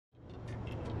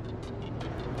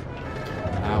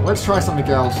let's try something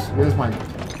else. Where's my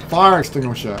fire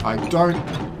extinguisher? I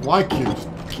don't like you.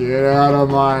 Get out of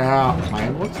my house. My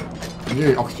ambulance?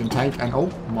 New oxygen tank. And oh,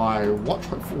 my watch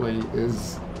hopefully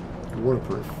is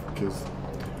waterproof. Because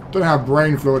I don't know how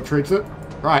brain fluid treats it.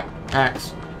 Right,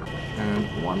 axe.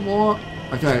 And one more.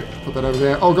 Okay, put that over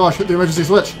there. Oh gosh, hit the emergency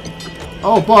switch.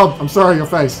 Oh, Bob, I'm sorry, your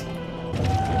face.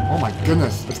 Oh my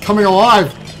goodness, it's coming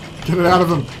alive. Get it out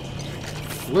of him.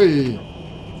 Flee.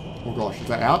 Oh gosh, is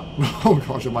that out? Oh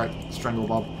gosh, I might strangle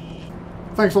Bob.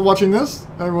 Thanks for watching this,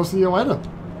 and we'll see you later.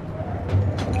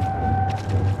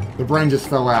 The brain just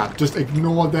fell out. Just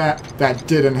ignore that. That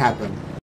didn't happen.